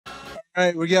All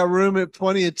right, we got room at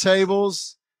plenty of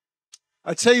tables.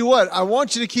 I tell you what, I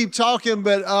want you to keep talking,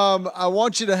 but I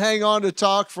want you to hang on to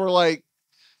talk for like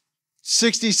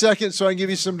 60 seconds so I can give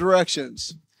you some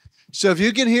directions. So if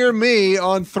you can hear me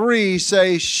on 3,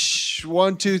 say shh,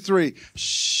 1, 2, 3,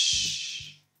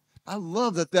 shh. I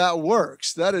love that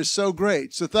works. That is so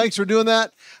great. So thanks for doing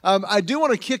that. I do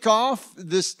want to kick off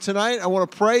this tonight. I want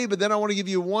to pray, but then I want to give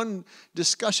you one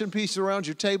discussion piece around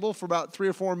your table for about 3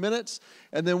 or 4 minutes.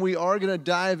 And then we are going to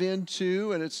dive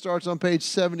into, and it starts on page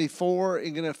 74,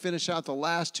 and going to finish out the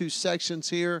last 2 sections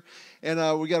here.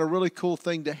 And we got a really cool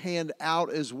thing to hand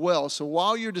out as well. So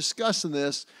while you're discussing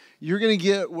this, you're going to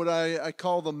get what I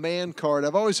call the man card.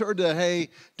 I've always heard that, hey,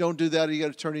 don't do that, or you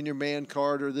got to turn in your man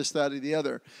card, or this, that, or the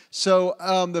other. So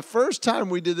the first time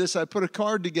we did this, I put a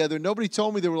card together. Nobody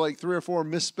told me there were like 3 or 4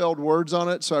 misspelled words on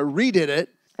it, so I redid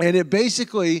it. And it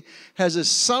basically has a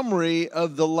summary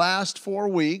of the last 4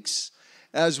 weeks,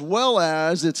 as well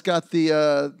as it's got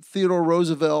the Theodore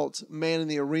Roosevelt Man in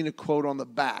the Arena quote on the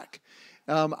back.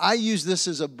 I use this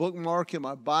as a bookmark in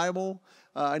my Bible.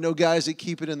 I know guys that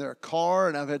keep it in their car,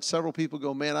 and I've had several people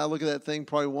go, man, I look at that thing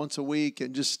probably once a week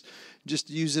and just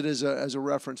use it as a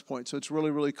reference point. So it's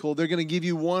really, really cool. They're going to give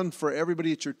you one for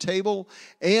everybody at your table,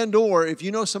 and or if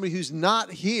you know somebody who's not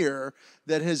here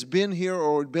that has been here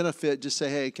or would benefit, just say,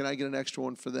 hey, can I get an extra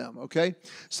one for them, okay?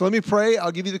 So let me pray.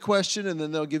 I'll give you the question, and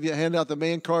then they'll hand out the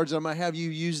man cards. I'm going to have you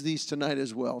use these tonight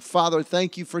as well. Father,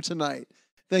 thank you for tonight.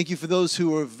 Thank you for those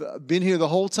who have been here the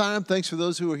whole time. Thanks for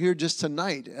those who are here just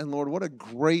tonight. And Lord, what a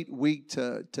great week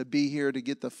to be here to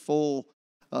get the full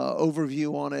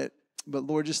overview on it. But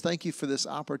Lord, just thank you for this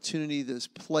opportunity, this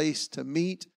place to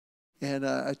meet, and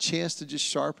a chance to just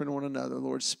sharpen one another.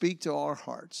 Lord, speak to our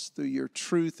hearts through your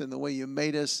truth and the way you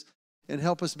made us, and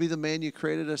help us be the man you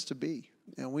created us to be.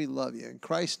 And we love you. In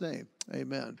Christ's name,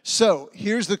 amen. So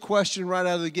here's the question right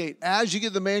out of the gate. As you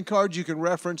get the man cards, you can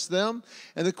reference them.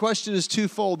 And the question is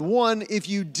twofold. One, if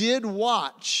you did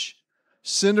watch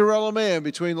Cinderella Man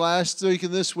between last week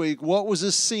and this week, what was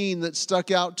a scene that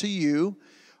stuck out to you?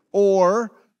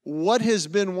 Or what has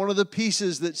been one of the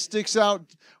pieces that sticks out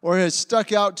or has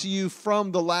stuck out to you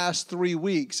from the last 3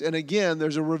 weeks? And again,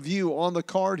 there's a review on the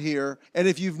card here. And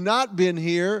if you've not been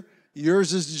here,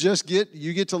 yours is to just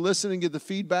you get to listen and get the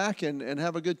feedback and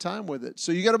have a good time with it.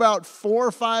 So you got about 4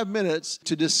 or 5 minutes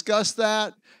to discuss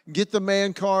that, get the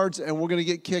man cards, and we're going to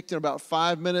get kicked in about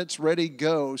 5 minutes. Ready,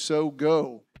 go. So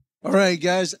go. All right,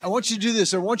 guys, I want you to do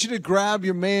this. I want you to grab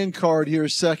your man card here a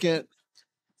second,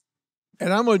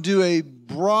 and I'm going to do a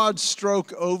broad stroke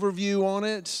overview on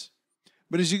it.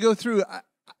 But as you go through,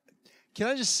 can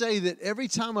I just say that every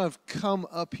time I've come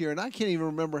up here, and I can't even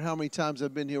remember how many times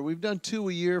I've been here. We've done 2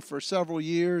 a year for several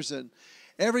years, and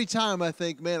every time I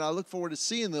think, man, I look forward to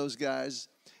seeing those guys,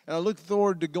 and I look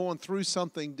forward to going through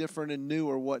something different and new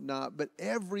or whatnot. But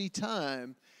every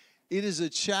time, it is a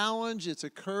challenge, it's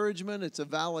encouragement, it's a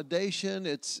validation,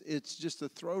 it's just a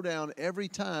throwdown every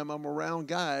time I'm around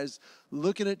guys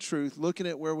looking at truth, looking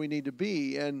at where we need to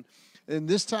be. And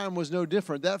this time was no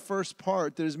different. That first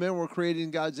part, that as men were created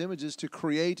in God's images to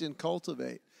create and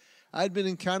cultivate. I'd been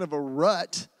in kind of a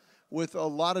rut with a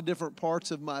lot of different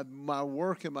parts of my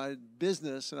work and my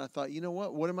business, and I thought, you know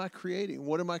what? What am I creating?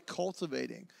 What am I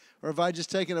cultivating? Or have I just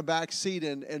taken a back seat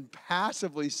and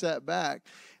passively sat back?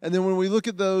 And then when we look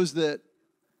at those that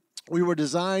we were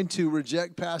designed to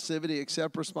reject passivity,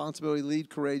 accept responsibility, lead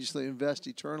courageously, invest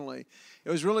eternally,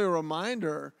 it was really a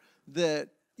reminder that,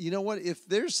 you know what, if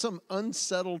there's some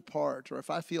unsettled part, or if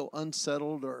I feel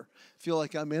unsettled or feel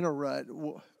like I'm in a rut,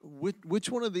 which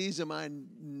one of these am I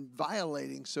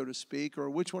violating, so to speak,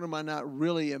 or which one am I not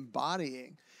really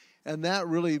embodying? And that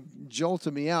really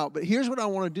jolted me out. But here's what I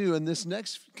want to do in this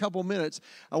next couple minutes.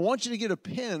 I want you to get a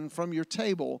pen from your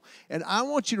table, and I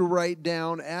want you to write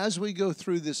down, as we go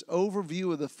through this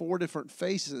overview of the 4 different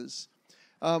faces,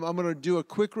 I'm going to do a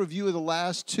quick review of the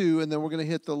last 2, and then we're going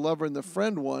to hit the lover and the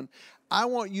friend one. I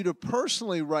want you to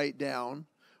personally write down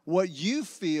what you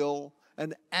feel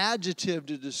an adjective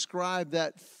to describe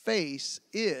that face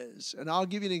is. And I'll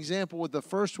give you an example with the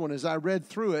first one as I read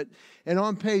through it. And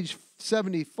on page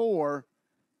 74,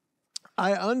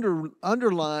 I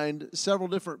underlined several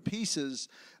different pieces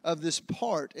of this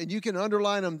part. And you can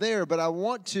underline them there, but I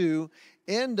want to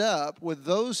end up with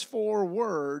those 4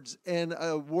 words and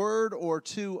a word or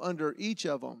 2 under each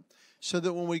of them, so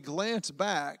that when we glance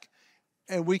back,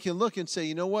 and we can look and say,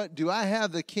 you know what, do I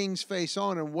have the king's face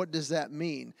on, and what does that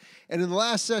mean? And in the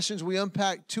last sessions, we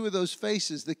unpacked 2 of those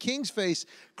faces. The king's face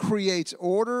creates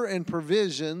order and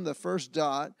provision, the first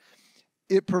dot.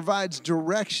 It provides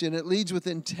direction. It leads with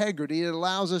integrity. It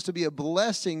allows us to be a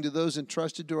blessing to those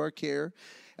entrusted to our care.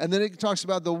 And then it talks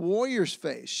about the warrior's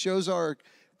face, shows our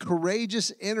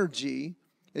courageous energy.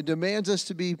 It demands us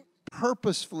to be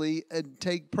purposefully and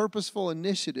take purposeful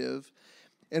initiative.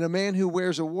 And a man who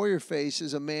wears a warrior face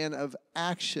is a man of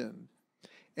action.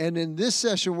 And in this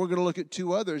session, we're going to look at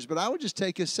two others, but I would just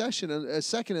take a second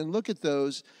and look at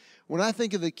those. When I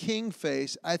think of the king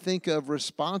face, I think of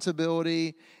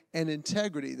responsibility and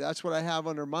integrity. That's what I have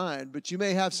under mine. But you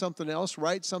may have something else,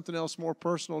 write something else more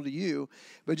personal to you,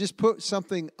 but just put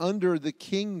something under the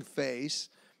king face.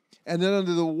 And then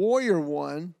under the warrior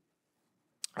one,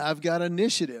 I've got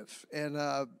initiative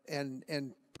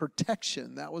and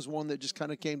protection. That was one that just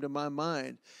kind of came to my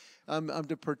mind. I'm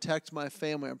to protect my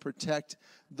family. I'm protect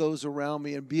those around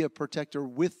me and be a protector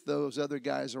with those other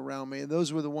guys around me. And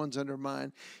those were the ones under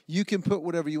mine. You can put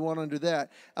whatever you want under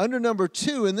that. Under number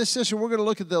 2, in this session, we're going to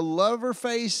look at the lover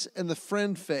face and the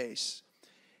friend face.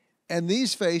 And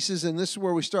these faces, and this is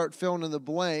where we start filling in the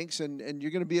blanks, and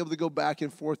you're going to be able to go back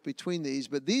and forth between these.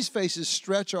 But these faces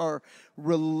stretch our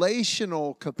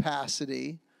relational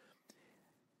capacity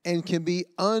and can be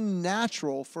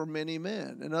unnatural for many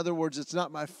men. In other words, it's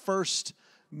not my first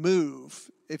move,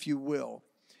 if you will.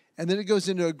 And then it goes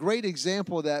into a great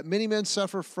example of that. Many men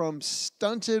suffer from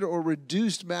stunted or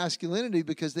reduced masculinity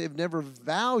because they've never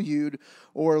valued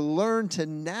or learned to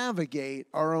navigate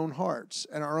our own hearts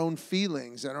and our own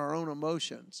feelings and our own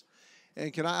emotions.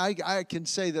 And I can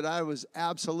say that I was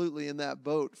absolutely in that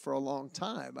boat for a long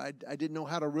time. I didn't know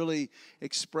how to really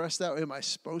express that. Am I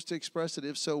supposed to express it?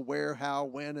 If so, where, how,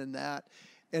 when, and that.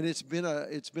 And it's been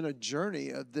a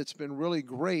journey that's been really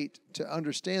great to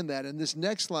understand that. And this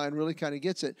next line really kind of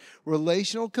gets it.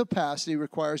 Relational capacity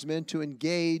requires men to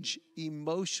engage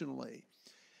emotionally.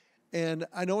 And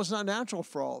I know it's not natural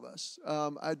for all of us.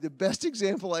 The best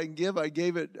example I can give, I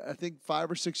gave it, I think,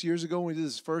 5 or 6 years ago when we did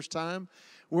this first time.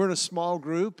 We're in a small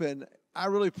group, and I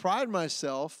really pride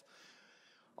myself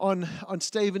on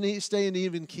staying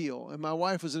even keel. And my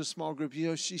wife was in a small group. You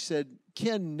know, she said,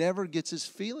 Ken never gets his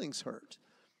feelings hurt.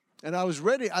 And I was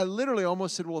ready. I literally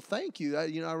almost said, well, thank you. I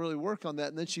really work on that.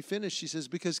 And then she finished. She says,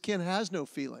 because Ken has no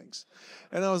feelings.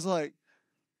 And I was like,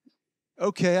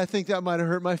 okay, I think that might have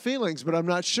hurt my feelings, but I'm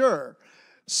not sure.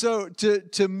 So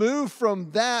to move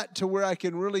from that to where I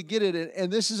can really get it,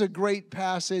 and this is a great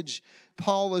passage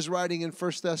Paul is writing in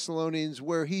 1 Thessalonians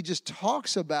where he just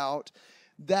talks about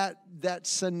that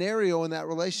scenario and that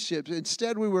relationship.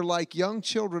 Instead, we were like young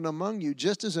children among you,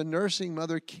 just as a nursing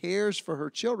mother cares for her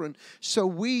children, so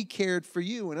we cared for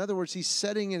you. In other words, he's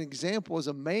setting an example as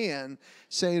a man,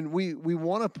 saying we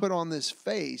want to put on this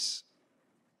face.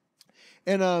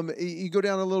 And you go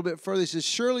down a little bit further. He says,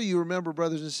 surely you remember,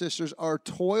 brothers and sisters, our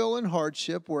toil and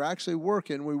hardship. We're actually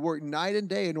working. We work night and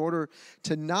day in order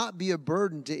to not be a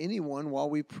burden to anyone while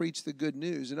we preach the good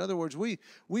news. In other words, we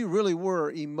really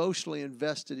were emotionally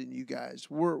invested in you guys.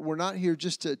 We're not here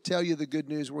just to tell you the good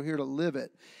news. We're here to live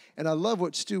it. And I love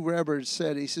what Stu Weber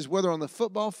said. He says, whether on the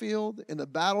football field, in the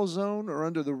battle zone, or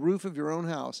under the roof of your own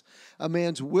house, a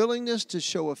man's willingness to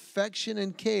show affection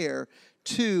and care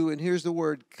to, and here's the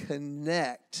word,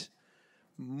 connect.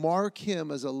 Mark him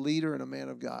as a leader and a man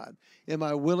of God. Am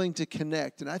I willing to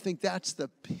connect? And I think that's the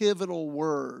pivotal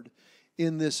word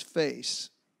in this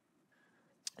face.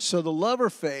 So the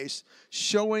lover face,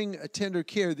 showing a tender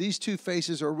care, these two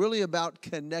faces are really about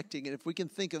connecting. And if we can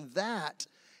think of that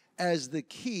as the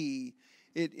key,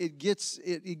 it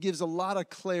gives a lot of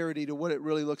clarity to what it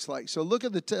really looks like. So look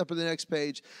at the top of the next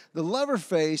page. The lover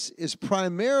face is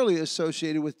primarily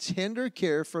associated with tender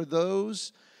care for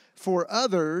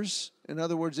others. In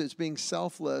other words, it's being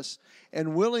selfless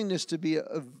and willingness to be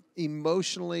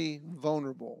emotionally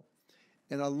vulnerable.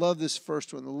 And I love this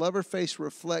first one. The lover face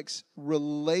reflects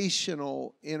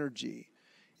relational energy.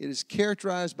 It is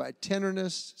characterized by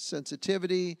tenderness,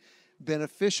 sensitivity,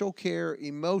 beneficial care,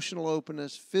 emotional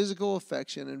openness, physical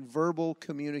affection, and verbal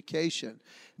communication.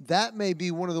 That may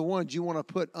be one of the ones you want to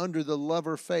put under the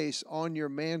lover face on your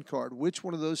man card. Which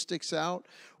one of those sticks out?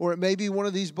 Or it may be one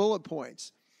of these bullet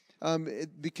points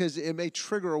because it may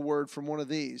trigger a word from one of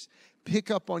these. Pick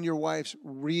up on your wife's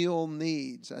real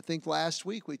needs. I think last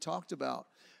week we talked about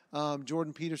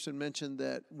Jordan Peterson mentioned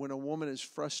that when a woman is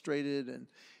frustrated and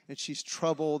she's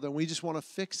troubled and we just want to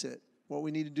fix it, what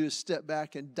we need to do is step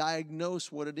back and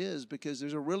diagnose what it is, because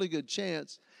there's a really good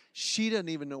chance she doesn't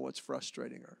even know what's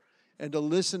frustrating her. And to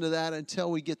listen to that until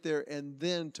we get there and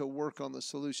then to work on the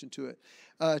solution to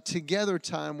it. Together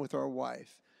time with our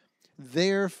wife.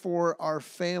 Therefore, our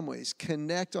families.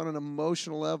 Connect on an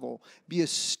emotional level. Be a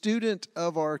student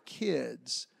of our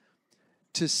kids.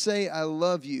 To say, I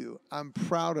love you, I'm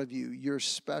proud of you, you're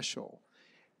special.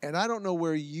 And I don't know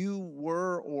where you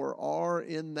were or are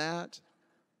in that.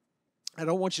 I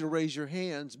don't want you to raise your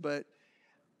hands, but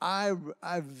I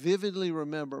vividly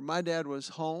remember my dad was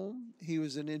home. He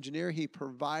was an engineer. He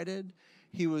provided.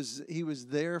 He was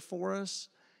there for us.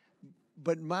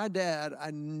 But my dad,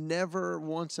 I never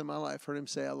once in my life heard him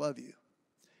say, I love you.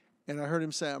 And I heard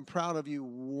him say, I'm proud of you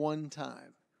one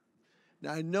time.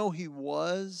 Now, I know he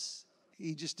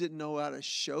just didn't know how to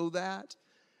show that.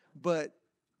 But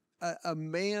a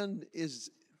man is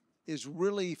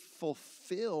really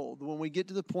fulfilled when we get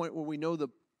to the point where we know the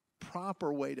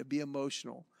proper way to be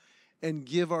emotional and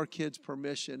give our kids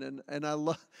permission. And I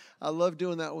love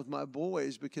doing that with my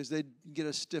boys because they'd get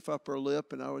a stiff upper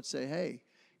lip, and I would say, hey,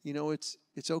 it's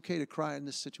okay to cry in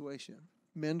this situation.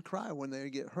 Men cry when they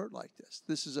get hurt like this.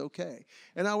 This is okay.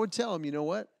 And I would tell them, you know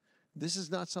what? This is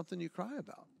not something you cry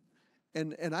about.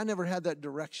 And I never had that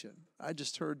direction. I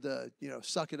just heard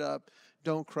suck it up,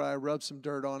 don't cry, rub some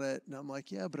dirt on it. And I'm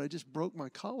like, yeah, but I just broke my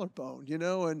collarbone,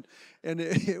 and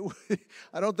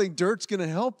I don't think dirt's going to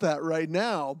help that right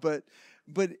now. But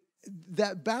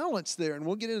that balance there, and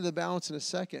we'll get into the balance in a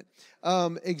second.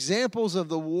 Examples of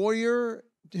the warrior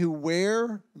who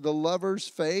wear the lover's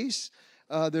face.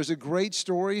 There's a great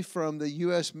story from the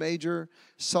U.S. Major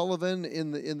Sullivan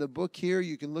in the book here.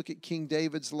 You can look at King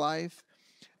David's life.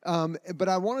 But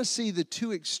I want to see the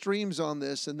two extremes on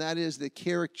this, and that is the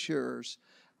caricatures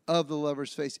of the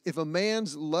lover's face. If a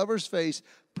man's lover's face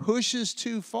pushes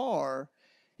too far,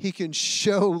 he can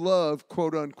show love,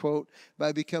 quote unquote,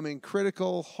 by becoming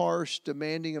critical, harsh,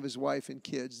 demanding of his wife and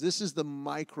kids. This is the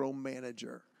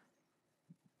micromanager.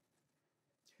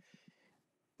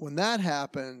 When that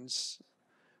happens,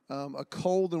 a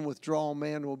cold and withdrawal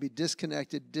man will be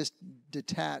disconnected,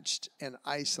 detached, and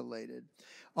isolated.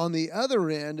 On the other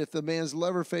end, if the man's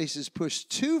lover face is pushed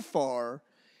too far,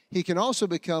 he can also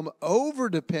become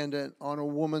over-dependent on a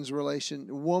woman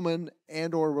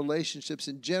and or relationships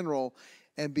in general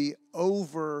and be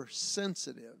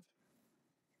oversensitive.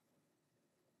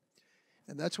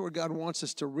 And that's where God wants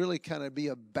us to really kind of be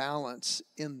a balance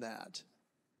in that.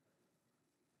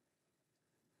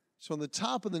 So on the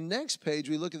top of the next page,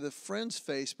 we look at the friend's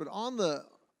face, but on the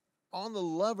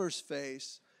lover's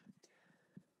face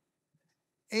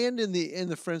and in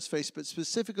the friend's face, but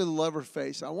specifically the lover's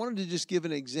face, I wanted to just give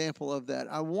an example of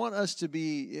that. I want us to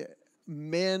be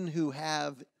men who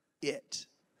have it.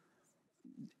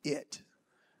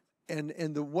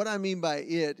 And what I mean by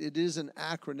it is an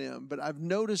acronym, but I've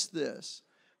noticed this.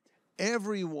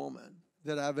 Every woman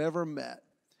that I've ever met,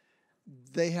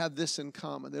 they have this in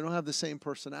common. They don't have the same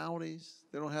personalities.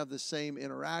 They don't have the same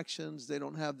interactions. They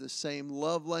don't have the same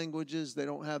love languages. They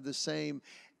don't have the same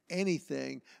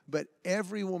anything. But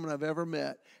every woman I've ever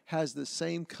met has the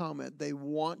same comment. They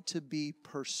want to be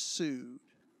pursued.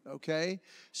 Okay?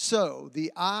 So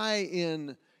the I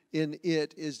in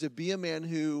it is to be a man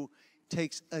who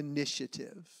takes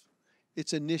initiative.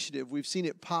 It's initiative. We've seen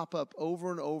it pop up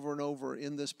over and over and over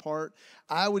in this part.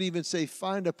 I would even say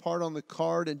find a part on the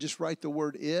card and just write the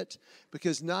word it,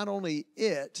 because not only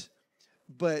it,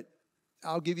 but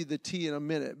I'll give you the T in a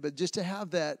minute, but just to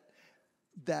have that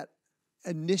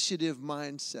initiative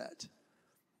mindset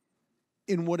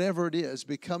in whatever it is,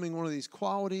 becoming one of these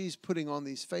qualities, putting on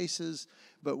these faces,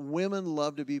 but women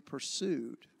love to be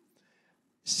pursued.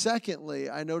 Secondly,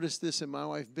 I noticed this in my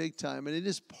wife big time, and it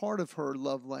is part of her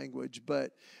love language,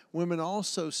 but women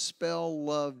also spell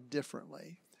love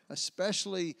differently,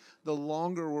 especially the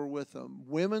longer we're with them.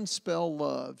 Women spell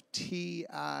love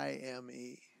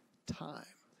T-I-M-E, time.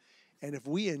 And if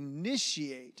we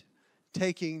initiate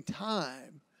taking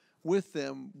time with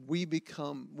them, we've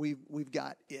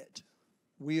got it.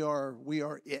 We are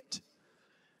it.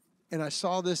 And I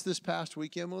saw this past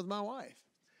weekend with my wife.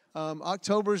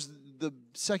 October's the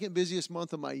second busiest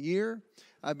month of my year.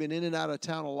 I've been in and out of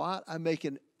town a lot. I make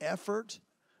an effort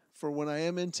for when I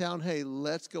am in town. Hey,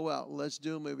 let's go out. Let's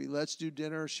do a movie. Let's do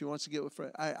dinner. She wants to get with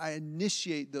friends. I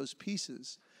initiate those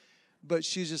pieces. But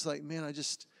she's just like, man,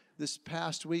 this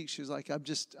past week, she's like,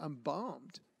 I'm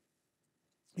bummed.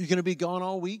 You're going to be gone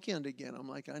all weekend again. I'm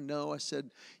like, I know. I said,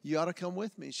 you ought to come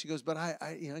with me. She goes, but I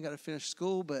got to finish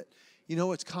school. But,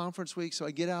 it's conference week. So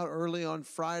I get out early on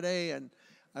Friday, and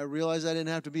I realized I didn't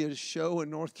have to be at a show in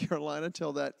North Carolina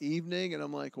till that evening. And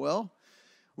I'm like, well,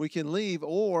 we can leave.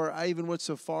 Or I even went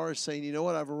so far as saying, you know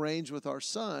what, I've arranged with our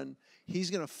son. He's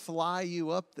going to fly you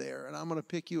up there, and I'm going to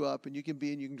pick you up, and you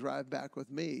can drive back with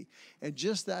me. And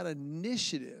just that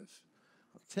initiative,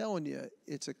 I'm telling you,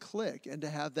 it's a click. And to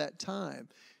have that time.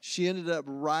 She ended up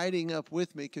riding up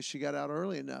with me because she got out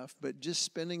early enough. But just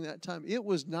spending that time, it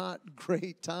was not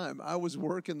great time. I was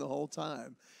working the whole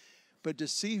time. But to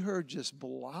see her just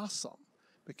blossom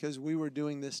because we were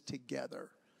doing this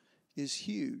together is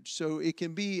huge. So it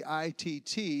can be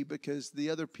ITT because the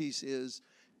other piece is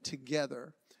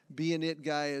together. Being it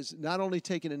guy is not only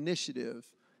taking initiative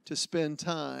to spend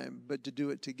time, but to do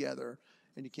it together.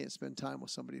 And you can't spend time with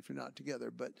somebody if you're not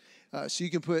together. But so you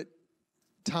can put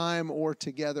time or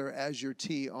together as your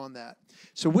T on that.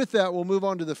 So with that, we'll move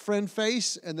on to the friend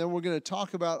face, and then we're going to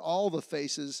talk about all the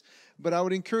faces. But I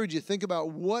would encourage you, think about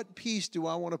what piece do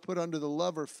I want to put under the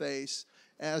lover face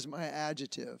as my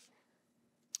adjective.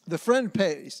 The friend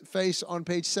face on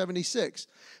page 76.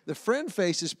 The friend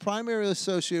face is primarily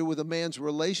associated with a man's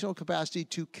relational capacity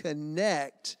to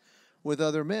connect with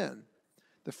other men.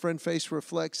 The friend face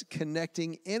reflects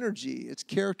connecting energy. It's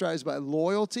characterized by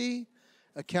loyalty,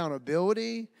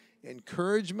 accountability,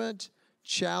 encouragement,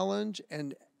 challenge,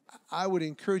 and I would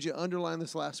encourage you to underline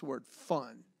this last word,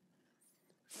 fun.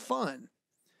 Fun.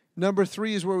 Number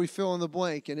 3 is where we fill in the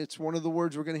blank, and it's one of the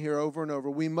words we're going to hear over and over.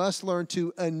 We must learn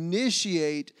to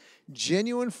initiate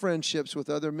genuine friendships with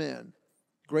other men.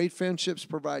 Great friendships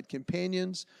provide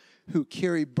companions who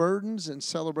carry burdens and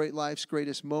celebrate life's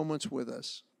greatest moments with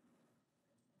us.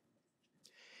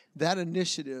 That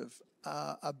initiative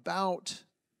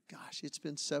it's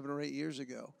been 7 or 8 years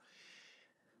ago.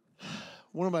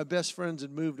 One of my best friends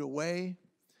had moved away.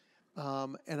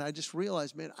 And I just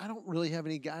realized, man, I don't really have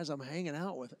any guys I'm hanging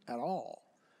out with at all.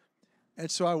 And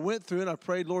so I went through and I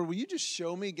prayed, Lord, will you just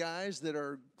show me guys that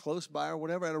are close by or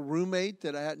whatever? I had a roommate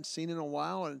that I hadn't seen in a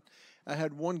while, and I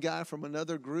had one guy from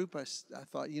another group. I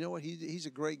thought, you know what, he's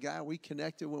a great guy. We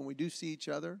connected when we do see each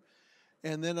other.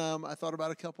 And then I thought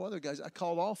about a couple other guys. I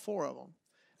called all 4 of them.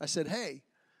 I said, hey,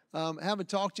 haven't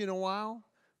talked to you in a while,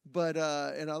 but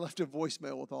and I left a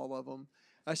voicemail with all of them.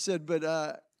 I said, but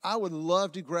I would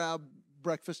love to grab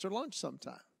breakfast or lunch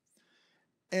sometime.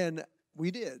 And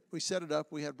we did. We set it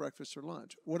up. We had breakfast or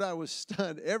lunch. What I was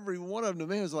stunned, every one of them,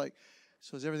 man, was like,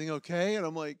 so is everything okay? And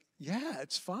I'm like, yeah,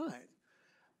 it's fine.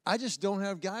 I just don't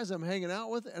have guys I'm hanging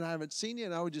out with, and I haven't seen you,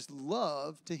 and I would just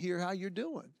love to hear how you're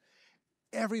doing.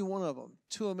 Every one of them,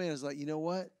 2 of them, man, is like, you know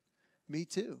what? Me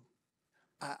too.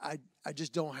 I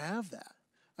just don't have that.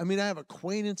 I mean, I have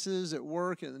acquaintances at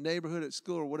work, in the neighborhood, at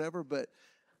school, or whatever, but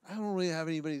I don't really have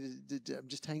anybody I'm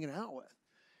just hanging out with.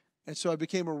 And so I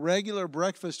became a regular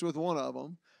breakfast with one of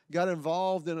them, got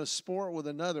involved in a sport with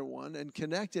another one, and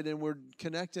connected, and we're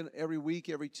connecting every week,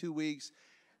 every 2 weeks,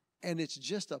 and it's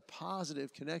just a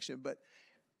positive connection. But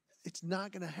it's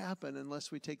not going to happen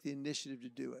unless we take the initiative to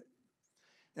do it.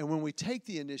 And when we take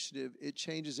the initiative, it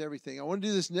changes everything. I want to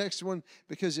do this next one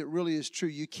because it really is true.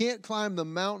 You can't climb the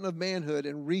mountain of manhood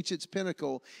and reach its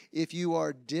pinnacle if you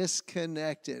are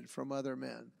disconnected from other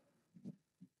men.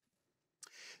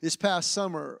 This past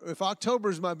summer, if October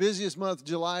is my busiest month,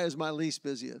 July is my least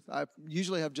busiest. I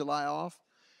usually have July off.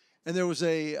 And there was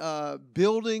a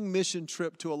building mission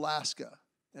trip to Alaska.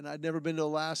 And I'd never been to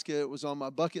Alaska. It was on my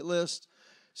bucket list.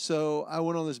 So I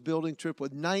went on this building trip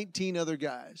with 19 other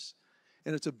guys.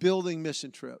 And it's a building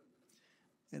mission trip.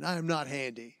 And I am not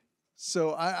handy.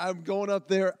 So I'm going up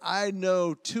there. I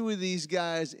know 2 of these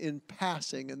guys in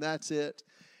passing, and that's it.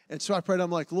 And so I prayed. I'm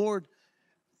like, Lord,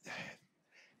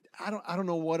 I don't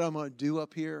know what I'm going to do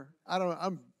up here.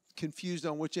 I'm confused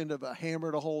on which end of a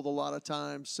hammer to hold a lot of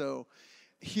times. So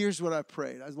here's what I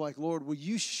prayed. I was like, Lord, will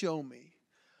you show me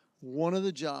one of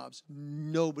the jobs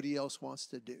nobody else wants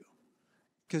to do?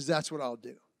 Because that's what I'll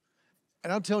do.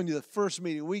 And I'm telling you, the first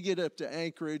meeting, we get up to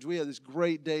Anchorage. We had this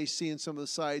great day seeing some of the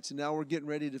sites, and now we're getting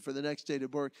ready for the next day to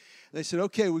work. And they said,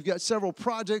 okay, we've got several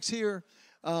projects here.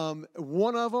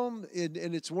 One of them, and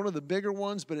it's one of the bigger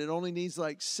ones, but it only needs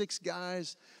like 6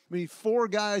 guys. I mean, 4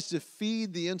 guys to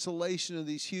feed the insulation of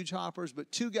these huge hoppers,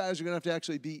 but 2 guys are going to have to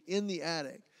actually be in the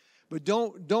attic. But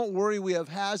don't worry, we have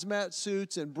hazmat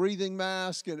suits and breathing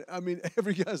masks. And I mean,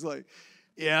 every guy's like,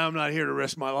 yeah, I'm not here to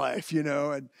risk my life, you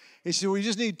know. And he said, we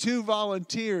just need 2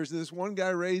 volunteers. And this one guy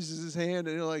raises his hand,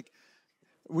 and they're like,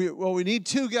 we need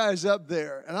 2 guys up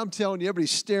there. And I'm telling you,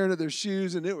 everybody's staring at their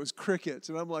shoes, and it was crickets.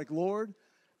 And I'm like, Lord,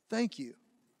 thank you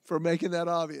for making that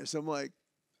obvious. I'm like,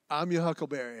 I'm your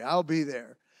huckleberry. I'll be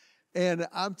there. And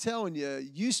I'm telling you,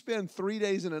 you spend 3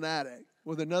 days in an attic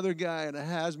with another guy in a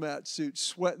hazmat suit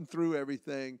sweating through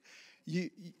everything, you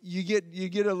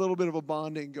get a little bit of a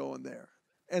bonding going there.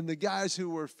 And the guys who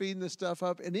were feeding the stuff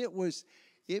up, and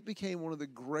it became one of the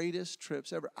greatest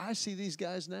trips ever. I see these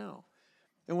guys now.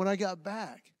 And when I got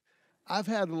back, I've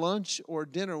had lunch or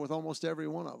dinner with almost every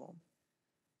one of them.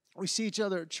 We see each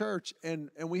other at church, and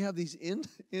we have these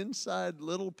inside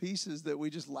little pieces that we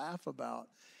just laugh about.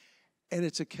 And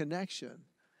it's a connection.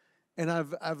 And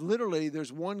I've literally,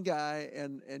 there's one guy,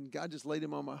 and God just laid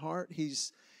him on my heart.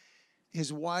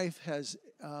 His wife has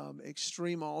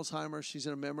extreme Alzheimer's. She's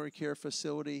in a memory care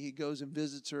facility. He goes and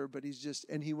visits her, but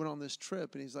he went on this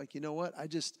trip, and he's like, you know what? I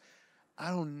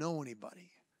don't know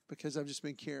anybody because I've just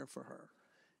been caring for her.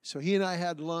 So he and I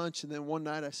had lunch, and then one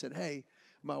night I said, hey,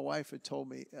 my wife had told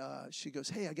me, she goes,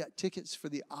 hey, I got tickets for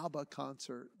the ABBA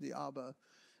concert, the ABBA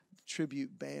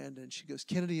tribute band. And she goes,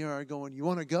 Kennedy and I are going, you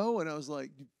want to go? And I was like,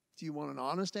 do you want an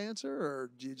honest answer? Or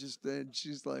do you just, and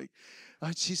she's like,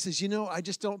 she says, I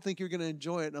just don't think you're going to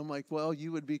enjoy it. And I'm like, well,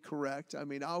 you would be correct. I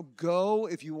mean, I'll go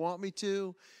if you want me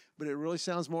to, but it really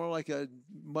sounds more like a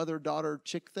mother-daughter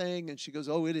chick thing. And she goes,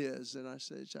 oh, it is. And I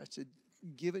said,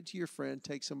 give it to your friend,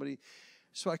 take somebody.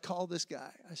 So I called this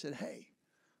guy. I said, hey,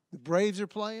 the Braves are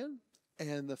playing,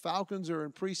 and the Falcons are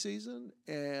in preseason,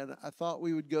 and I thought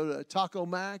we would go to Taco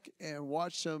Mac and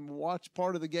watch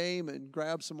part of the game and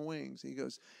grab some wings. He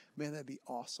goes, man, that'd be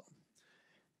awesome.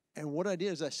 And what I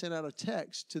did is I sent out a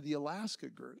text to the Alaska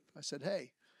group. I said,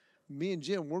 hey, me and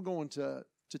Jim, we're going to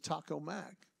Taco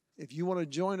Mac. If you want to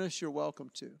join us, you're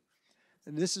welcome to.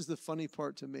 And this is the funny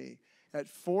part to me. At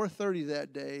 4:30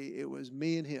 that day, it was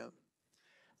me and him.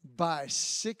 By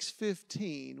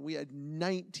 6:15, we had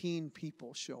 19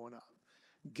 people showing up.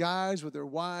 Guys with their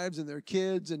wives and their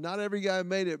kids, and not every guy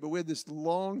made it, but we had this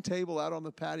long table out on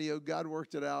the patio. God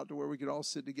worked it out to where we could all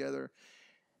sit together.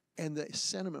 And the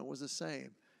sentiment was the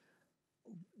same.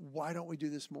 Why don't we do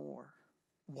this more?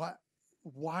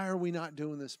 Why are we not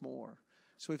doing this more?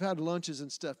 So we've had lunches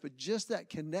and stuff, but just that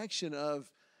connection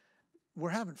of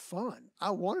we're having fun.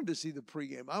 I wanted to see the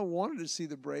pregame. I wanted to see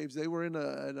the Braves. They were in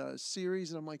a series,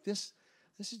 and I'm like, this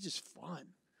is just fun.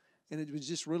 And it was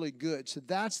just really good. So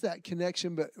that's that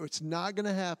connection, but it's not going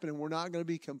to happen, and we're not going to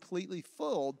be completely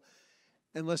fooled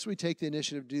unless we take the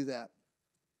initiative to do that.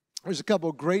 There's a couple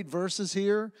of great verses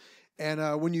here,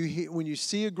 and when you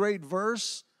see a great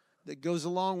verse that goes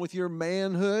along with your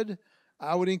manhood,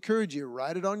 I would encourage you,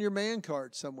 write it on your man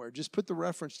card somewhere. Just put the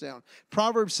reference down.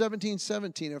 Proverbs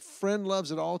 17:17, a friend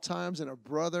loves at all times, and a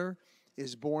brother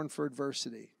is born for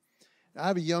adversity. I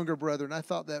have a younger brother, and I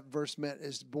thought that verse meant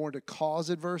is born to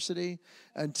cause adversity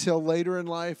until later in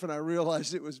life, and I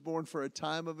realized it was born for a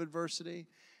time of adversity.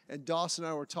 And Dawson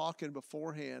and I were talking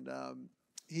beforehand.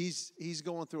 He's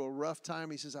going through a rough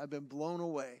time. He says, I've been blown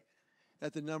away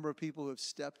at the number of people who have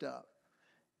stepped up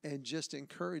and just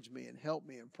encouraged me and helped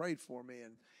me and prayed for me.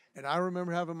 And I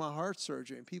remember having my heart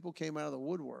surgery, and people came out of the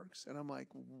woodworks. And I'm like,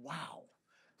 wow.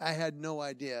 I had no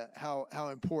idea how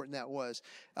important that was.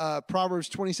 Proverbs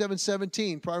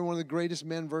 27:17, probably one of the greatest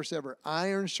men verse ever.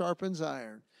 Iron sharpens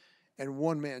iron, and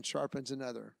one man sharpens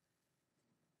another.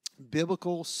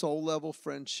 Biblical soul-level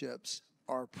friendships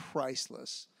are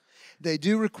priceless. They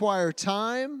do require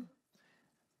time,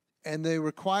 and they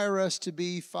require us to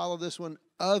be, follow this one,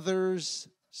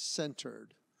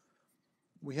 others-centered.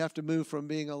 We have to move from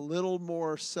being a little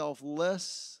more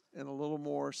selfless and a little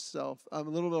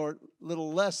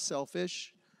less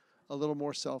selfish, a little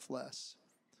more selfless.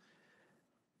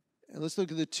 And let's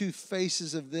look at the two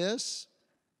faces of this.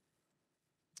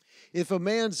 If a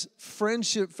man's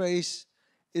friendship face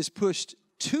is pushed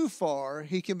too far,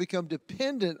 he can become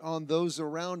dependent on those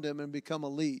around him and become a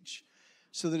leech,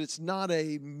 so that it's not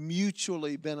a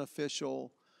mutually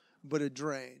beneficial, but a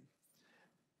drain.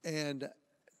 And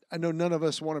I know none of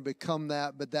us want to become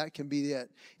that, but that can be it.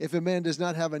 If a man does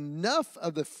not have enough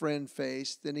of the friend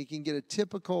face, then he can get a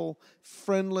typical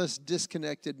friendless,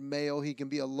 disconnected male. He can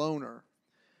be a loner.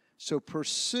 So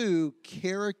pursue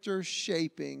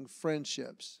character-shaping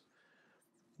friendships.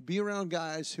 Be around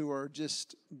guys who are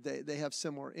just, they have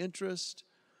similar interests,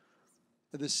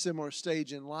 at a similar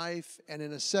stage in life. And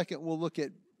in a second, we'll look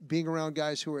at being around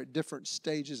guys who are at different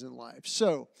stages in life.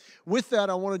 So with that,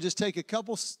 I want to just take a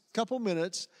couple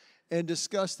minutes and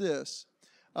discuss this.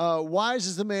 Wise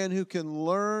is the man who can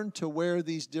learn to wear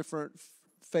these different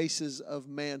faces of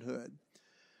manhood.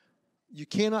 You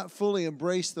cannot fully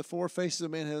embrace the four faces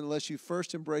of manhood unless you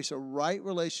first embrace a right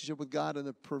relationship with God and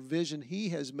the provision He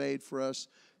has made for us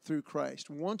through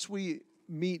Christ. Once we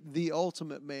meet the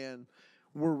ultimate man,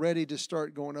 we're ready to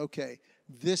start going, okay,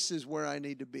 this is where I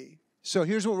need to be. So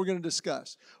here's what we're going to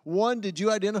discuss. One, did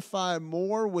you identify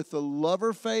more with the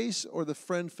lover face or the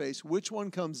friend face? Which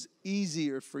one comes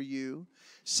easier for you?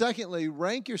 Secondly,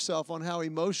 rank yourself on how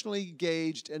emotionally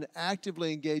engaged and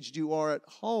actively engaged you are at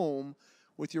home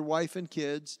with your wife and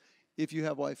kids, if you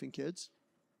have wife and kids.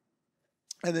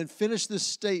 And then finish this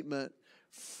statement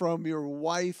from your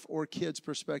wife or kid's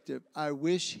perspective. I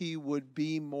wish he would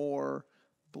be more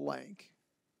blank.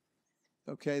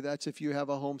 Okay, that's if you have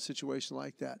a home situation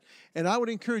like that. And I would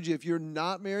encourage you, if you're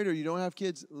not married or you don't have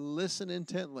kids, listen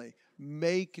intently.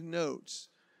 Make notes,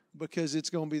 because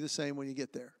it's going to be the same when you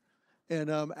get there. and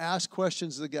ask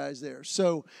questions of the guys there.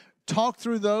 So talk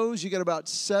through those. You got about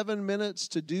 7 minutes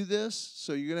to do this,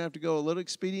 so you're going to have to go a little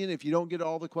expedient. If you don't get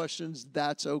all the questions,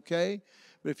 that's okay.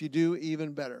 But if you do,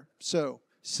 even better. So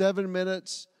 7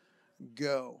 minutes,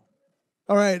 go.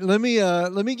 All right, let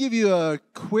me give you a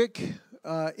quick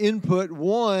input.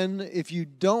 One, if you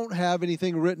don't have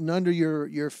anything written under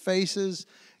your faces,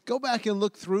 go back and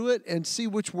look through it and see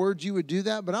which words you would do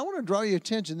that. But I want to draw your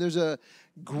attention. There's a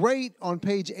great, on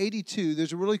page 82,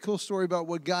 there's a really cool story about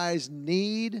what guys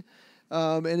need.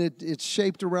 And it's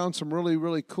shaped around some really,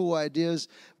 really cool ideas.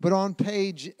 But on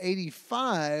page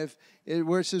 85,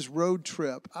 where it says road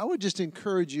trip, I would just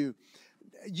encourage you.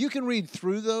 You can read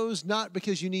through those, not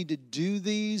because you need to do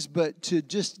these, but to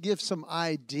just give some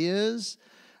ideas.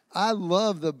 I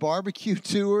love the barbecue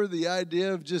tour, the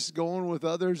idea of just going with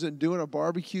others and doing a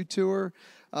barbecue tour.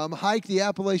 Hike the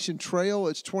Appalachian Trail.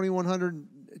 It's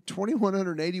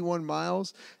 2,181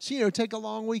 miles. So, take a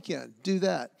long weekend. Do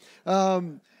that.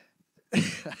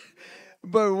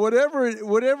 But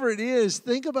whatever it is,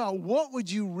 think about what would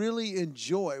you really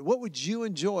enjoy? What would you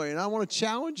enjoy? And I want to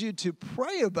challenge you to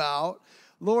pray about,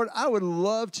 Lord, I would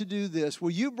love to do this.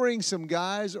 Will you bring some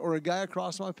guys or a guy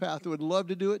across my path that would love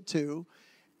to do it too?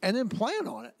 And then plan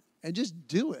on it and just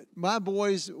do it. My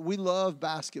boys, we love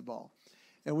basketball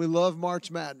and we love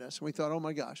March Madness. And we thought, oh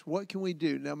my gosh, what can we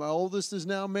do? Now, my oldest is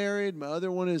now married. My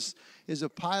other one is a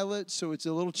pilot, so it's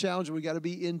a little challenging. We got to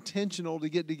be intentional to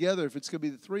get together if it's going to be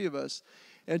the three of us.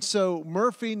 And so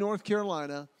Murphy, North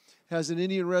Carolina, has an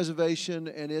Indian reservation,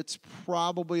 and it's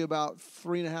probably about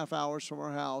 3.5 hours from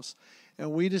our house.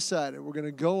 And we decided we're going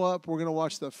to go up. We're going to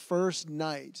watch the first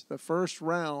night, the first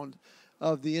round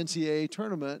of the NCAA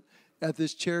tournament at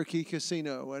this Cherokee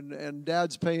casino. And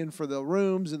Dad's paying for the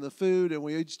rooms and the food, and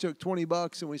we each took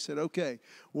 $20, and we said, okay.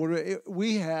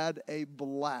 We had a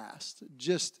blast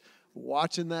just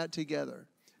watching that together.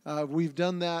 We've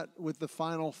done that with the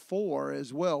Final Four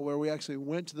as well, where we actually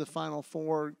went to the Final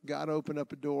Four, got opened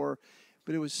up a door,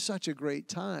 but it was such a great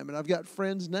time. And I've got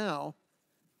friends now.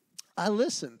 I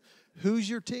listen. Who's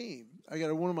your team? I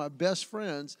got one of my best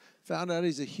friends, found out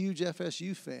he's a huge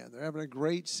FSU fan. They're having a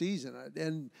great season.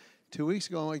 And 2 weeks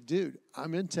ago, I'm like, dude,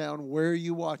 I'm in town. Where are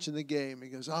you watching the game? He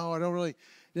goes, oh,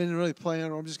 didn't really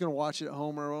plan. I'm just going to watch it at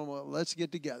home. Or well, let's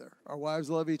get together. Our wives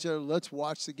love each other. Let's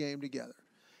watch the game together.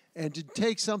 And to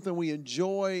take something we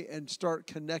enjoy and start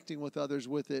connecting with others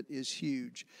with it is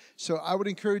huge. So I would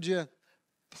encourage you,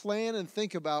 plan and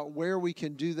think about where we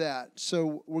can do that.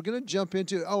 So we're going to jump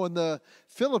into, and the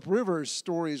Philip Rivers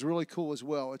story is really cool as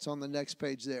well. It's on the next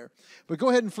page there. But go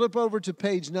ahead and flip over to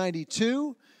page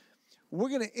 92. We're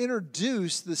going to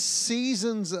introduce the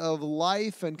seasons of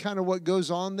life and kind of what goes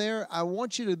on there. I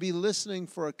want you to be listening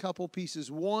for a couple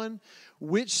pieces. One,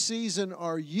 which season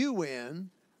are you in?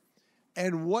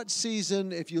 And what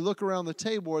season, if you look around the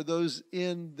table, are those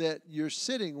in that you're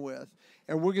sitting with?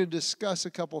 And we're going to discuss a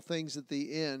couple things at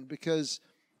the end, because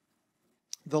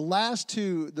the last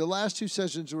two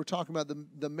sessions we're talking about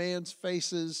the man's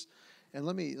faces, and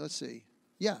let's see.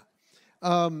 Yeah.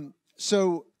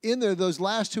 So in there, those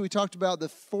last two, we talked about the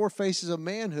 4 faces of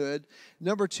manhood.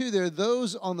 Number 2 there,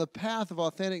 those on the path of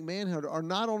authentic manhood are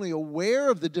not only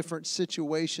aware of the different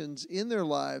situations in their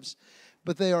lives,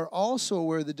 but they are also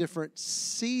aware of the different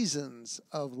seasons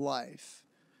of life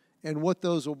and what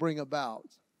those will bring about.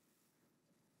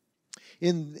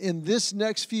 In this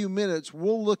next few minutes,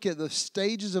 we'll look at the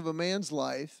stages of a man's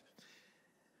life.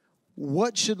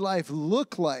 What should life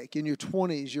look like in your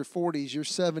 20s, your 40s, your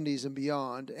 70s, and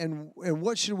beyond? And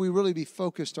what should we really be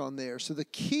focused on there? So the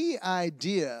key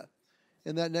idea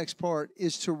in that next part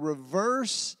is to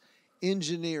reverse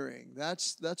engineering.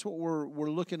 That's what we're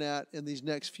looking at in these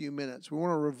next few minutes. We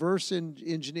want to reverse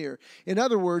engineer. In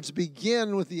other words,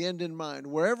 begin with the end in mind.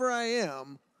 Wherever I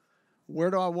am, where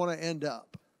do I want to end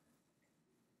up?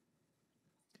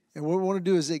 And what we want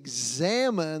to do is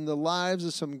examine the lives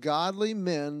of some godly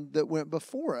men that went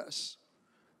before us.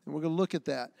 And we're going to look at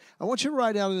that. I want you to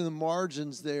write out in the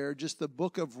margins there just the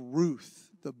book of Ruth.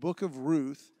 The book of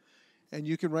Ruth. And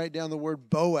you can write down the word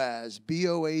Boaz,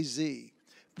 B-O-A-Z.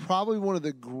 Probably one of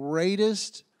the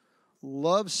greatest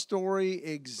love story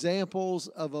examples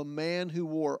of a man who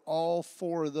wore all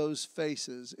 4 of those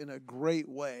faces in a great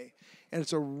way. And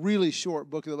it's a really short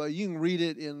book of the Bible. You can read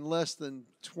it in less than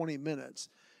 20 minutes.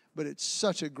 But it's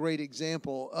such a great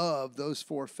example of those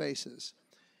 4 faces.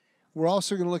 We're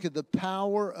also going to look at the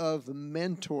power of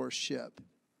mentorship.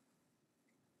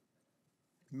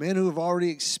 Men who have already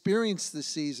experienced the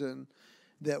season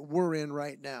that we're in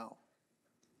right now.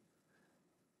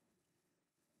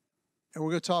 And we're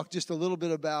going to talk just a little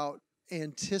bit about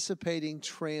anticipating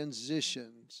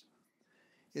transitions.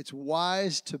 It's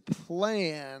wise to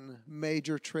plan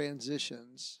major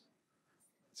transitions.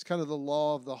 It's kind of the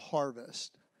law of the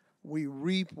harvest. We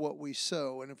reap what we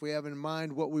sow. And if we have in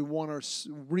mind what we want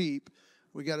to reap,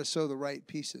 we got to sow the right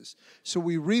pieces. So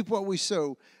we reap what we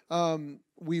sow.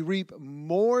 We reap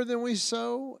more than we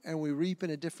sow, and we reap in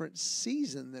a different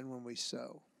season than when we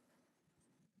sow.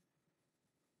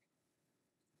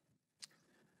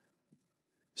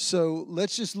 So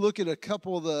let's just look at a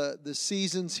couple of the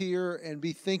seasons here and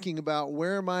be thinking about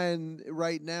where am I in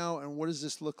right now and what does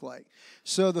this look like.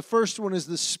 So the first one is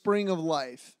the spring of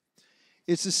life.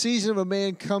 It's the season of a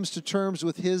man comes to terms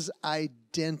with his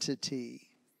identity.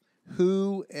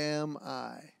 Who am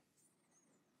I?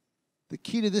 The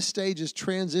key to this stage is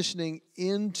transitioning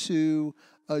into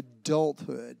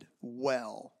adulthood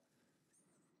well.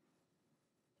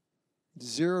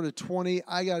 0 to 20,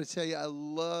 I got to tell you, I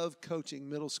love coaching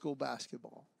middle school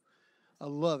basketball. I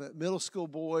love it. Middle school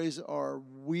boys are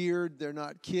weird. They're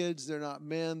not kids. They're not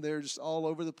men. They're just all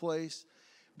over the place.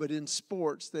 But in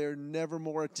sports, they're never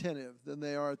more attentive than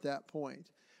they are at that point.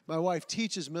 My wife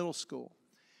teaches middle school.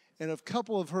 And a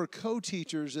couple of her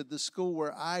co-teachers at the school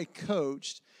where I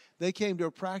coached, they came to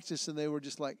a practice and they were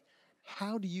just like,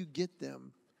 how do you get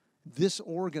them this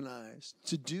organized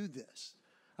to do this?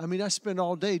 I mean, I spend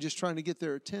all day just trying to get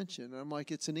their attention. And I'm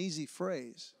like, it's an easy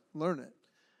phrase. Learn it.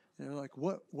 And they're like,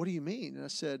 what do you mean? And I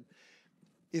said,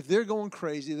 if they're going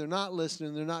crazy, they're not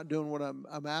listening, they're not doing what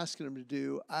I'm asking them to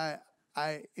do,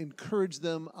 I encourage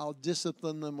them, I'll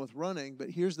discipline them with running, but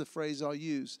here's the phrase I'll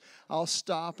use. I'll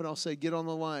stop and I'll say, get on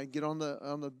the line, get on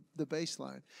the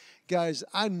baseline. Guys,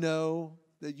 I know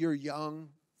that you're young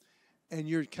and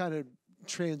you're kind of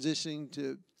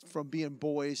transitioning from being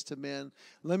boys to men.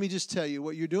 Let me just tell you,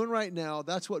 what you're doing right now,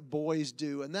 that's what boys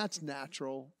do, and that's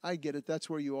natural. I get it. That's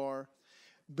where you are.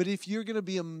 But if you're going to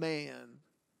be a man,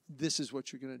 this is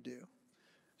what you're going to do.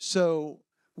 So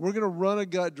we're going to run a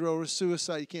gut drill or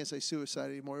suicide. You can't say suicide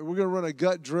anymore. We're going to run a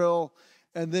gut drill,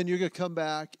 and then you're going to come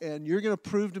back, and you're going to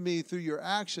prove to me through your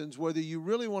actions whether you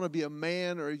really want to be a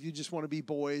man or you just want to be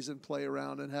boys and play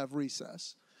around and have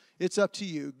recess. It's up to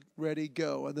you. Ready,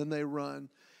 go. And then they run.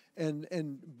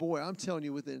 And boy, I'm telling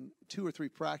you, within 2 or 3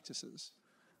 practices,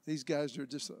 these guys are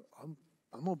just, I'm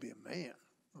going to be a man.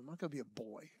 I'm not going to be a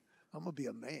boy. I'm going to be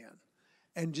a man.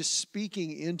 And just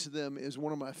speaking into them is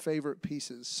one of my favorite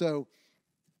pieces. So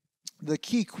the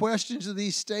key questions of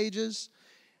these stages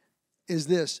is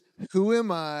this: who am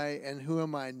I and who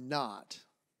am I not?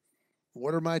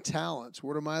 What are my talents?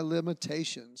 What are my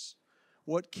limitations?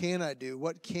 What can I do?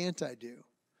 What can't I do?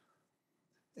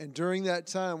 And during that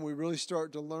time, we really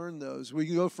start to learn those. We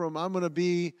go from, I'm going to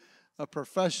be a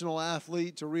professional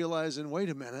athlete, to realizing, wait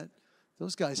a minute,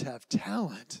 those guys have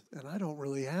talent, and I don't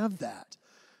really have that.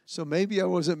 So maybe I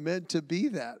wasn't meant to be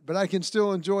that, but I can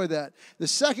still enjoy that. The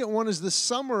second one is the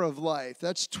summer of life.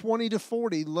 That's 20 to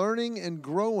 40, learning and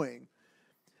growing.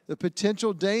 The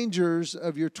potential dangers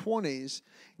of your 20s,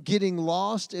 getting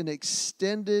lost in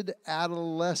extended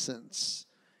adolescence,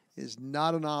 is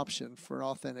not an option for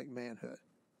authentic manhood.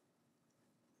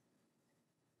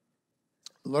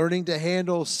 Learning to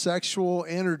handle sexual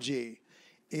energy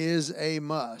is a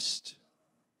must.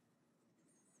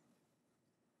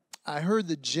 I heard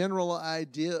the general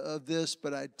idea of this,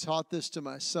 but I taught this to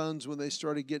my sons when they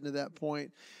started getting to that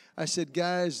point. I said,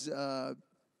 guys,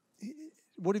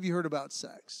 what have you heard about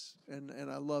sex? And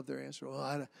I love their answer.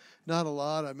 Well, not a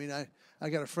lot. I mean, I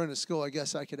got a friend at school. I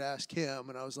guess I could ask him.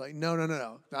 And I was like,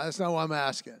 no. That's not what I'm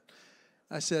asking.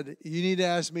 I said, you need to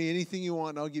ask me anything you want,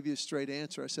 and I'll give you a straight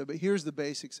answer. I said, but here's the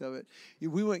basics of it.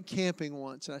 We went camping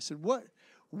once, and I said, what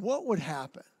would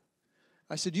happen?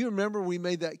 I said, do you remember we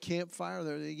made that campfire?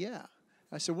 They're like, yeah.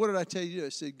 I said, what did I tell you to do? I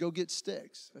said, go get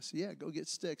sticks. I said, yeah, go get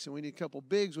sticks. And we need a couple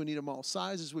bigs. We need them all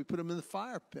sizes. We put them in the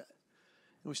fire pit.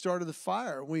 And we started the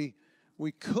fire. We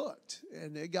cooked,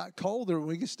 and it got colder, and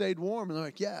we stayed warm. And they're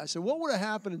like, yeah. I said, what would have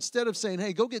happened instead of saying,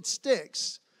 hey, go get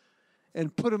sticks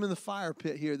and put them in the fire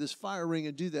pit here, this fire ring,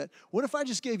 and do that? What if I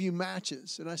just gave you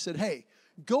matches, and I said, hey,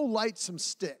 go light some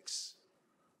sticks?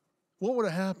 What would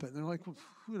have happened? They're like, well,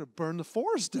 we're going to burn the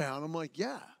forest down. I'm like,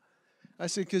 yeah. I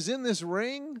said, because in this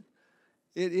ring,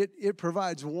 it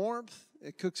provides warmth,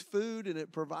 it cooks food, and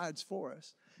it provides for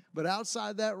us. But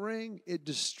outside that ring, it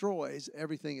destroys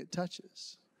everything it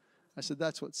touches. I said,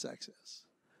 that's what sex is.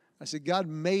 I said, God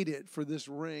made it for this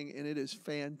ring, and it is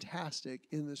fantastic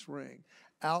in this ring.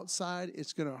 Outside,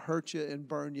 it's going to hurt you and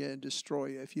burn you and destroy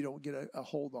you if you don't get a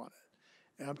hold on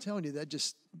it. And I'm telling you,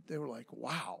 they were like,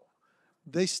 wow,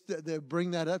 they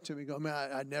bring that up to me. Go,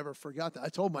 man, I never forgot that. I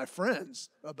told my friends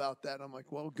about that. I'm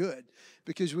like, well, good,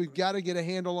 because we've got to get a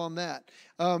handle on that.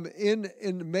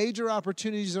 In major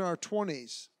opportunities in our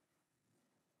 20s,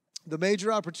 the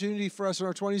major opportunity for us in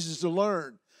our 20s is to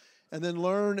learn, and then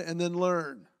learn, and then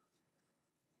learn.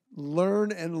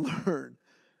 Learn and learn.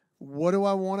 What do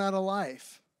I want out of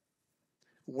life?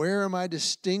 Where am I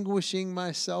distinguishing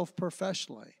myself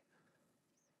professionally?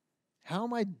 How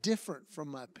am I different from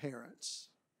my parents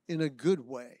in a good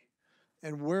way?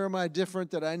 And where am I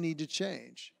different that I need to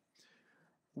change?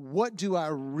 What do I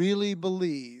really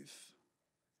believe?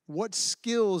 What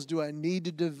skills do I need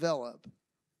to develop?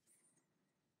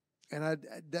 And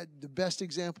the best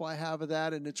example I have of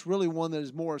that, and it's really one that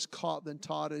is more is caught than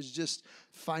taught, is just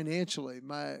financially.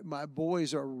 My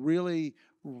boys are really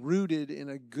rooted in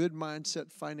a good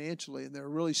mindset financially, and they're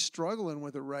really struggling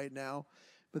with it right now.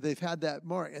 But they've had that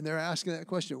mark, and they're asking that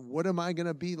question, what am I going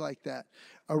to be like that?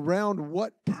 Around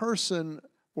what person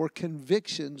or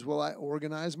convictions will I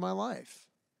organize my life?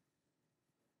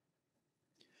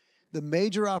 The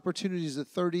major opportunities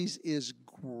of the 30s is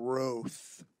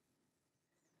growth.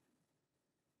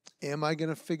 Am I going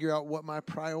to figure out what my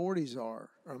priorities are?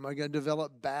 Or am I going to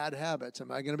develop bad habits? Am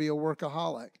I going to be a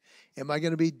workaholic? Am I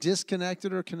going to be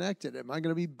disconnected or connected? Am I going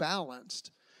to be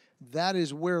balanced? That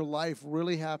is where life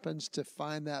really happens, to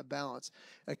find that balance.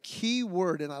 A key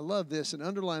word, and I love this, and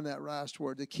underline that last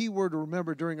word, the key word to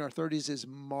remember during our 30s is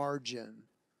margin.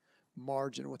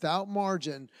 Margin. Without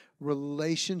margin,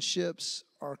 relationships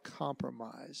are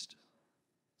compromised.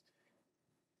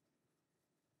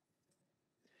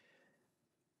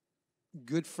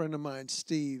 Good friend of mine,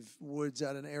 Steve Woods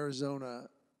out in Arizona,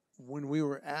 when we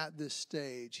were at this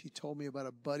stage, he told me about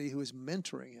a buddy who was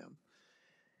mentoring him.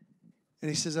 And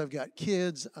he says, I've got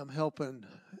kids, I'm helping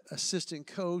assistant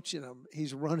coach, and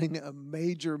he's running a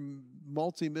major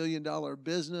multi-million-dollar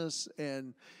business,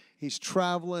 and he's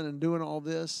traveling and doing all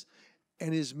this.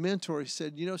 And his mentor, he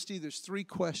said, you know, Steve, there's 3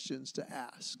 questions to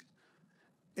ask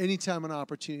anytime an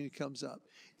opportunity comes up.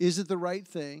 Is it the right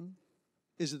thing?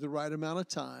 Is it the right amount of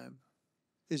time?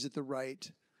 Is it the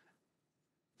right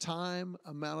time,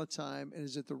 amount of time, and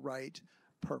is it the right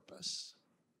purpose?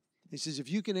 He says, if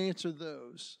you can answer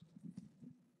those,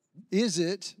 is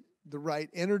it the right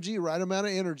energy, right amount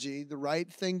of energy, the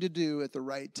right thing to do at the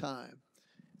right time?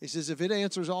 He says, if it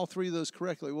answers all 3 of those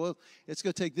correctly, well, it's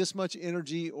going to take this much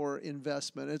energy or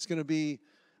investment. It's going to be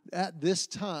at this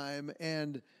time,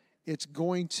 and it's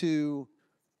going to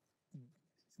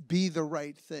be the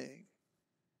right thing.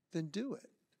 Then do it.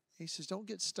 He says, don't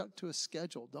get stuck to a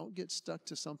schedule. Don't get stuck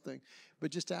to something,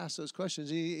 but just ask those questions.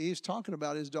 He's talking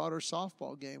about his daughter's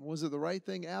softball game. Was it the right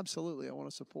thing? Absolutely. I want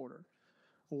to support her.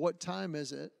 What time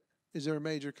is it? Is there a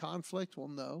major conflict? Well,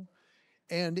 no.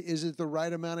 And is it the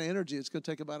right amount of energy? It's going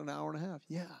to take about an hour and a half.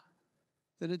 Yeah.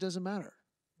 Then it doesn't matter.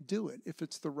 Do it if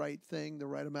it's the right thing, the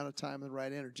right amount of time, and the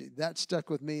right energy. That stuck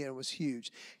with me, and it was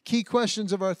huge. Key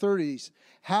questions of our 30s.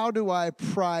 How do I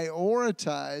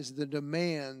prioritize the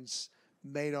demands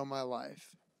made on my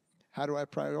life? How do I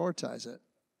prioritize it?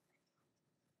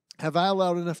 Have I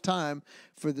allowed enough time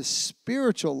for the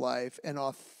spiritual life and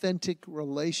authentic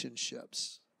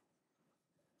relationships?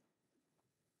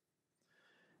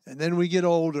 And then we get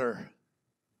older,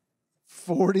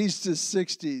 40s to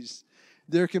 60s.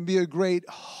 There can be a great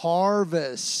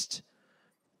harvest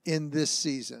in this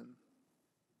season.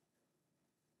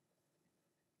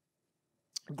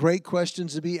 Great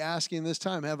questions to be asking this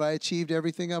time. Have I achieved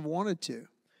everything I've wanted to?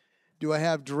 Do I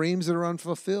have dreams that are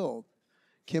unfulfilled?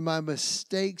 Can my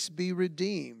mistakes be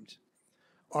redeemed?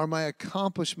 Are my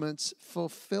accomplishments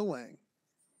fulfilling?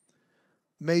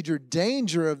 Major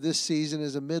danger of this season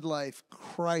is a midlife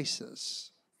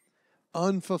crisis.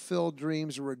 Unfulfilled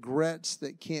dreams, regrets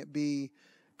that can't be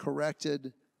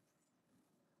corrected,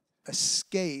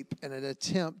 escape, and an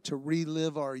attempt to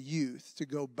relive our youth, to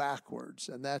go backwards,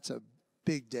 and that's a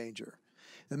big danger.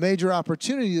 The major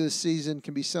opportunity of this season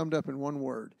can be summed up in one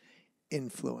word: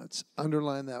 influence.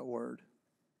 Underline that word.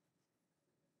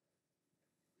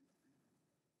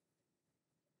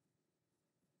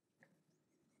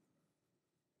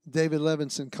 David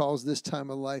Levinson calls this time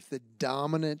of life the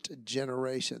dominant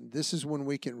generation. This is when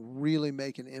we can really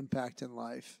make an impact in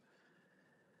life.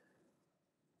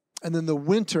 And then the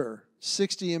winter,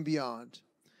 60 and beyond.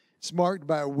 It's marked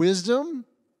by wisdom,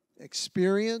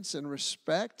 experience, and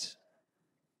respect.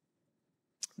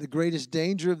 The greatest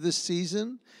danger of this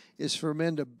season is for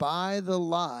men to buy the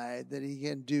lie that he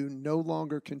can do no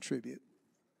longer contribute.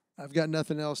 I've got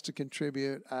nothing else to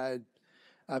contribute.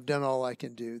 I've done all I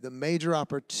can do. The major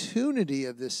opportunity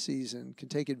of this season can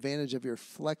take advantage of your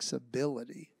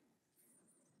flexibility.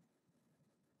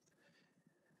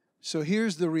 So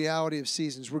here's the reality of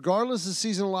seasons. Regardless of the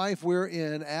season of life we're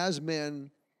in, as men,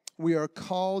 we are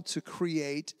called to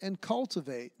create and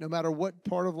cultivate, no matter what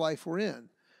part of life we're in.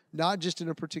 Not just in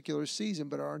a particular season,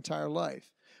 but our entire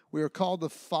life. We are called to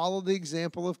follow the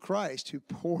example of Christ, who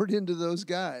poured into those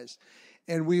guys.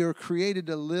 And we are created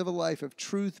to live a life of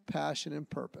truth, passion, and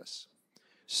purpose.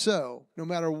 So, no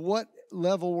matter what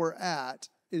level we're at,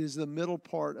 it is the middle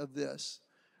part of this.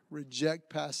 Reject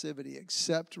passivity,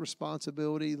 accept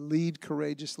responsibility, lead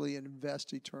courageously, and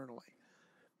invest eternally.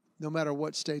 No matter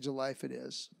what stage of life it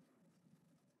is.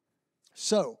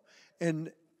 So,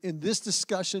 in this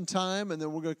discussion time, and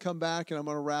then we're going to come back and I'm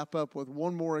going to wrap up with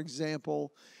one more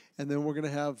example, and then we're going to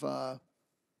have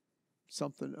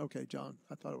something. Okay, John,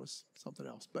 I thought it was something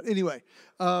else. But anyway,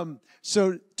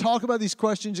 so talk about these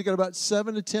questions. You got about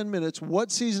 7 to 10 minutes.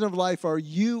 What season of life are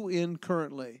you in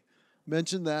currently?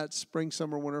 Mention that spring,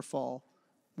 summer, winter, fall.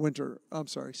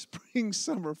 Spring,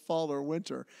 summer, fall, or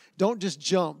winter. Don't just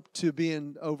jump to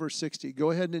being over 60.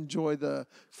 Go ahead and enjoy the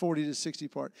 40 to 60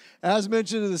 part. As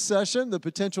mentioned in the session, the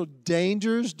potential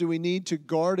dangers do we need to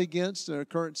guard against in our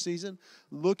current season.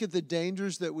 Look at the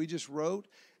dangers that we just wrote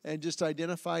and just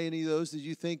identify any of those that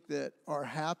you think that are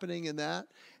happening in that.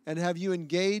 And have you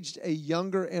engaged a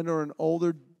younger and or an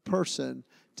older person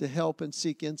to help and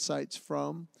seek insights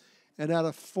from? And out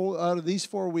of these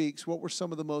 4 weeks, what were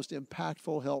some of the most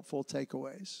impactful, helpful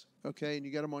takeaways? Okay, and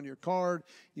you got them on your card,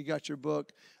 you got your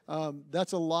book.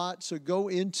 That's a lot, so go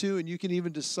into, and you can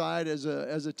even decide as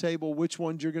a table which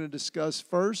ones you're going to discuss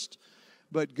first.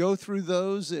 But go through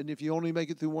those, and if you only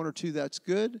make it through 1 or 2, that's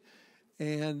good.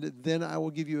 And then I will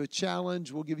give you a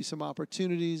challenge. We'll give you some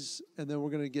opportunities, and then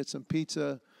we're going to get some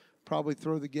pizza, probably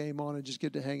throw the game on, and just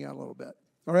get to hang out a little bit.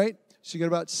 All right? So you got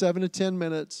about 7 to 10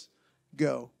 minutes.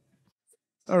 Go.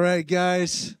 All right,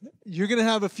 guys, you're going to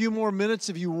have a few more minutes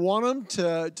if you want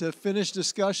them to finish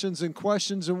discussions and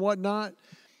questions and whatnot.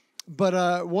 But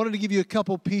I wanted to give you a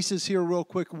couple pieces here real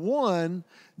quick. One,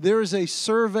 there is a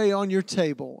survey on your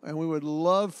table, and we would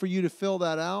love for you to fill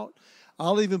that out.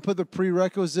 I'll even put the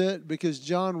prerequisite, because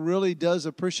John really does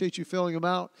appreciate you filling them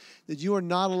out, that you are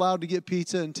not allowed to get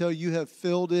pizza until you have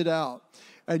filled it out.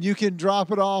 And you can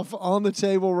drop it off on the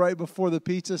table right before the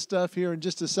pizza stuff here in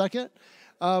just a second.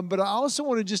 But I also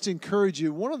want to just encourage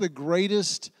you, one of the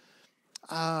greatest,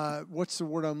 what's the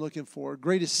word I'm looking for,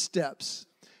 greatest steps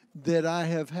that I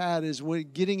have had is when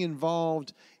getting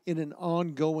involved in an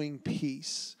ongoing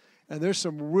piece. And there's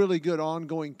some really good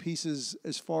ongoing pieces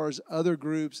as far as other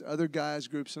groups, other guys'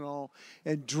 groups and all.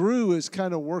 And Drew is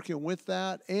kind of working with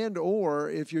that. And or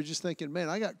if you're just thinking, man,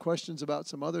 I got questions about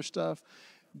some other stuff,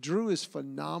 Drew is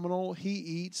phenomenal. He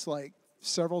eats like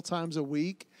several times a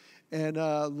week. And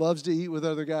loves to eat with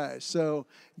other guys. So,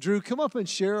 Drew, come up and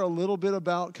share a little bit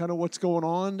about kind of what's going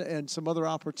on and some other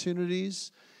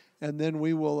opportunities, and then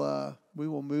we will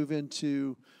move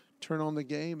into turn on the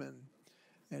game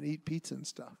and eat pizza and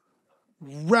stuff.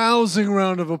 Rousing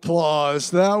round of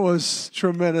applause. That was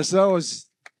tremendous.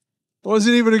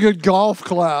 Wasn't even a good golf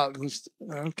clap.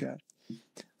 Okay.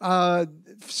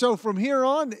 So from here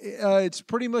on, it's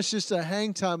pretty much just a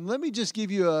hang time. Let me just give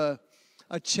you a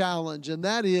challenge, and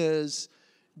that is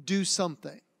do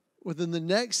something. Within the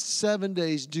next 7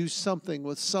 days, do something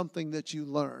with something that you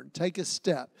learn. Take a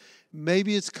step.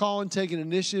 Maybe it's call and take an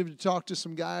initiative to talk to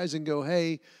some guys and go,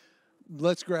 hey,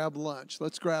 let's grab lunch.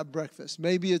 Let's grab breakfast.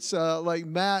 Maybe it's like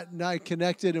Matt and I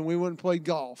connected and we went and played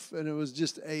golf, and it was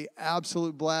just an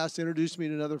absolute blast. Introduced me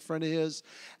to another friend of his.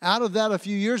 Out of that, a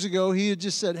few years ago, he had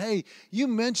just said, hey, you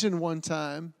mentioned one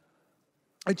time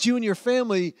that you and your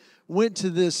family went to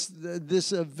this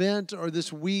event or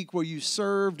this week where you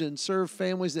served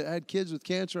families that had kids with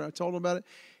cancer. And I told him about it.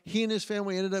 He and his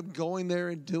family ended up going there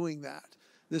and doing that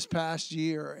this past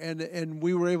year. And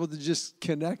we were able to just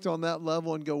connect on that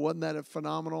level and go, wasn't that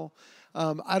phenomenal?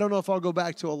 I don't know if I'll go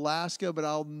back to Alaska, but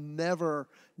I'll never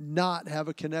not have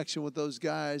a connection with those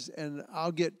guys. And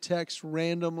I'll get texts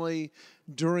randomly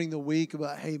during the week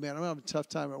about, hey, man, I'm having a tough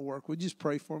time at work. Would you just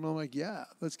pray for me? I'm like, yeah,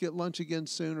 let's get lunch again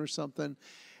soon or something.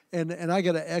 And I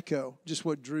got to echo just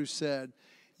what Drew said.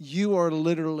 You are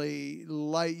literally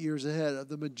light years ahead of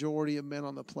the majority of men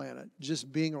on the planet.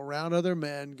 Just being around other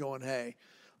men going, hey,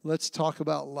 let's talk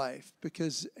about life.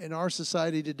 Because in our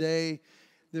society today,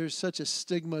 there's such a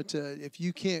stigma to if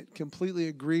you can't completely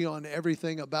agree on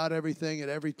everything about everything at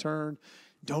every turn,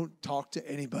 don't talk to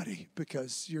anybody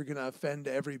because you're going to offend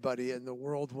everybody and the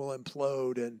world will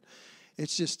implode. And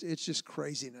it's just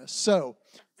craziness. So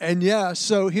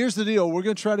here's the deal. We're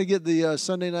going to try to get the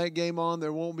Sunday night game on.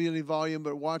 There won't be any volume,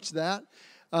 but watch that.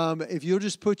 If you'll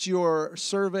just put your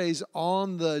surveys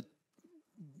on the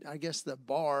I guess the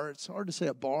bar. It's hard to say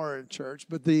a bar in church,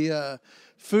 but the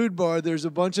food bar. There's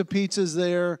a bunch of pizzas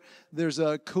there. There's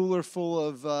a cooler full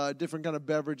of different kind of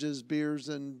beverages, beers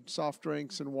and soft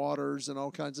drinks and waters and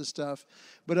all kinds of stuff.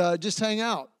 But just hang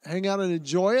out and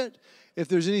enjoy it. If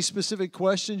there's any specific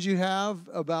questions you have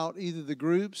about either the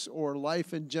groups or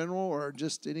life in general, or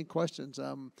just any questions,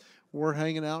 we're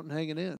hanging out and hanging in.